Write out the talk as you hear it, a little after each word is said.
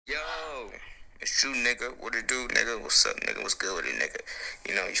Yo, it's true, nigga. What it do, nigga? What's up, nigga? What's good with it, nigga?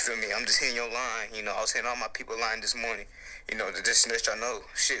 You feel me? I'm just hitting your line. I was hitting all my people line this morning. To just let y'all know,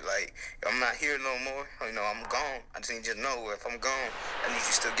 shit, like, I'm not here no more. I'm gone. I just need you to know if I'm gone, I need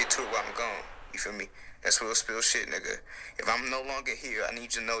you to still get to it while I'm gone. You feel me? That's real spill shit, nigga. If I'm no longer here, I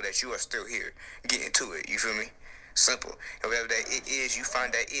need you to know that you are still here. Getting to it, you feel me? Simple. And whatever that it is, you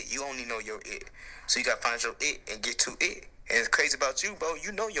find that it. You only know your it. So you gotta find your it and get to it. And it's crazy about you, bro.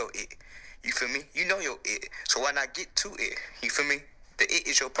 You know your it. You feel me? You know your it. So why not get to it? You feel me? The it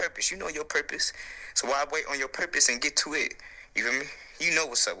is your purpose. You know your purpose. So why wait on your purpose and get to it? You feel me? You know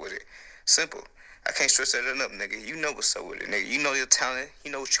what's up with it. Simple. I can't stress that enough, nigga. You know what's up with it, nigga. You know your talent.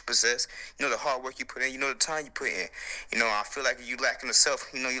 You know what you possess. You know the hard work you put in. You know the time you put in. I feel like you lacking the self.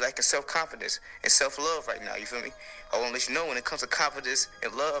 You lacking self-confidence and self-love right now. You feel me? I want to let you know when it comes to confidence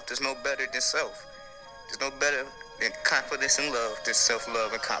and love, there's no better than self. There's no better than confidence and love than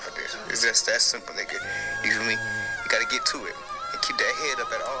self-love and confidence. It's just that simple, nigga. You feel me? You gotta get to it and keep that head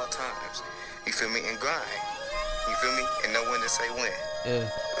up at all times. You feel me? And grind. You feel me? And know when to say when. Yeah.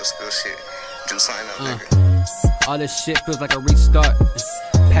 Real spill shit. Do sign up, nigga. All this shit feels like a restart.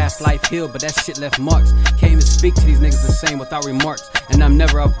 Past life healed, but that shit left marks. Can't even speak to these niggas the same without remarks. And I'm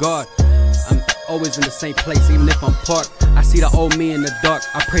never off guard. I'm always in the same place, even if I'm parked. I see the old me in the dark.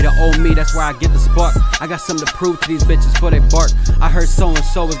 I pray to old me, that's where I get the spark. I got something to prove to these bitches before they bark. I heard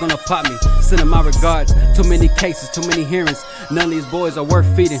so-and-so is gonna pop me. Sending my regards. Too many cases, too many hearings. None of these boys are worth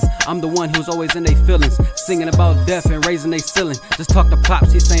feeding. I'm the one who's always in their feelings, singing about death and raising their ceiling. Just talk to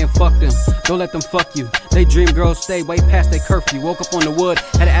Pops, he's saying fuck them. Don't let them fuck you. They dream girls stay way past their curfew. Woke up on the wood,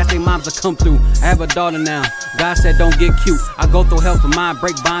 had to ask their moms to come through. I have a daughter now. God said don't get cute. I go through hell for mine,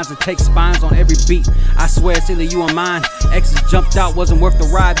 break bonds and take spines on every beat. I swear it's either you or mine. Exes jumped out, wasn't worth the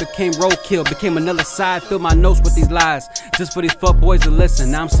ride. Became roadkill, became another side. Fill my notes with these lies, just for these fuck boys to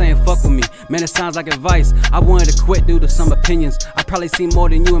listen. Now I'm saying fuck with me, man, it sounds like advice. I wanted to quit due to some opinions. I probably seen more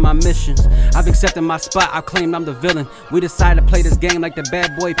than you in my missions. I've accepted my spot, I claimed I'm the villain. We decided to play this game like the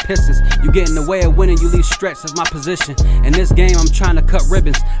bad boy Pistons. You get in the way of winning, you leave stretch, that's my position. In this game, I'm trying to cut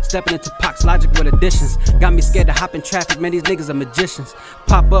ribbons. Stepping into Pac's logic with additions. Got me scared to hop in traffic, man, these niggas are magicians.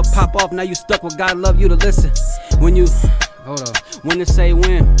 Pop up, pop off, now you stuck with God love you to listen. When you, hold up, when to say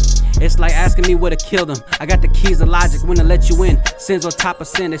when. It's like asking me where to kill them. I got the keys to logic, when to let you in. Sins on top of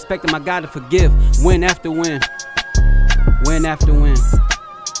sin, expecting my God to forgive. Win after win. Win after win.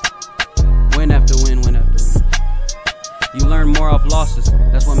 Win after win, win after win. You learn more off losses,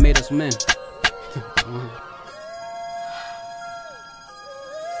 that's what made us men.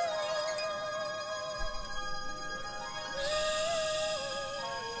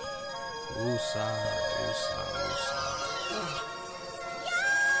 Woosah, woosah, woosah.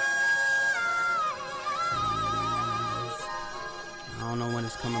 I don't know when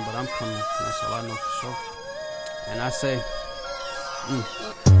it's coming, but I'm coming. That's all I know for sure. And I say,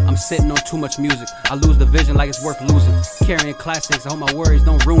 I'm sitting on too much music. I lose the vision like it's worth losing. Carrying classics, I hope my worries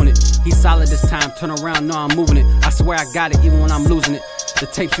don't ruin it. He's solid this time, turn around, know I'm moving it. I swear I got it even when I'm losing it. The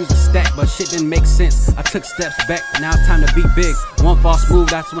tapes used to stack, but shit didn't make sense. I took steps back, now it's time to be big. One false move,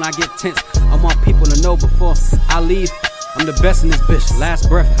 that's when I get tense. I want people to know before I leave, I'm the best in this bitch. Last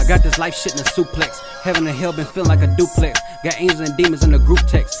breath, I got this life shit in a suplex. Heaven and hell been feeling like a duplex. Got angels and demons in the group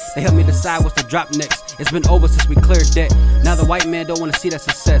text. They help me decide what's to drop next. It's been over since we cleared debt. Now the white man don't wanna see that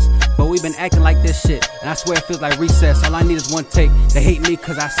success, but we been acting like this shit, and I swear it feels like recess. All I need is one take. They hate me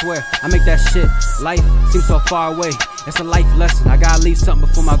cause I swear I make that shit. Life seems so far away. It's a life lesson. I gotta leave something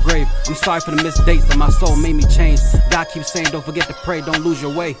before my grave. I'm sorry for the missed dates, but my soul made me change. God keeps saying don't forget to pray, don't lose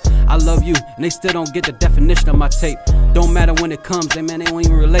your way. I love you, and they still don't get the definition of my tape. Don't matter when it comes, they won't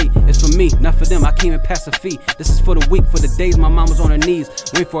even relate. It's for me, not for them. I can't even pass a fee. This is for the weak, for the days my mom was on her knees,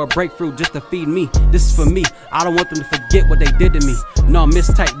 waiting for a breakthrough just to feed me. This is for me. I don't want them to forget what they did to me. No,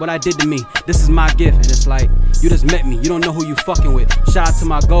 mistype what I did to me. This is my gift, and it's like, you just met me, you don't know who you fucking with. Shout out to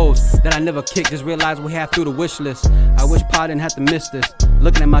my goals that I never kicked, just realized we have through the wish list. I wish Pa didn't have to miss this.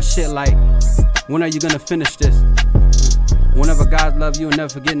 Looking at my shit like, when are you gonna finish this? Whenever God love you and never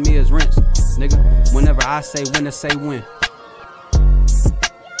forgetting me is rinse, nigga. Whenever I say when to say when.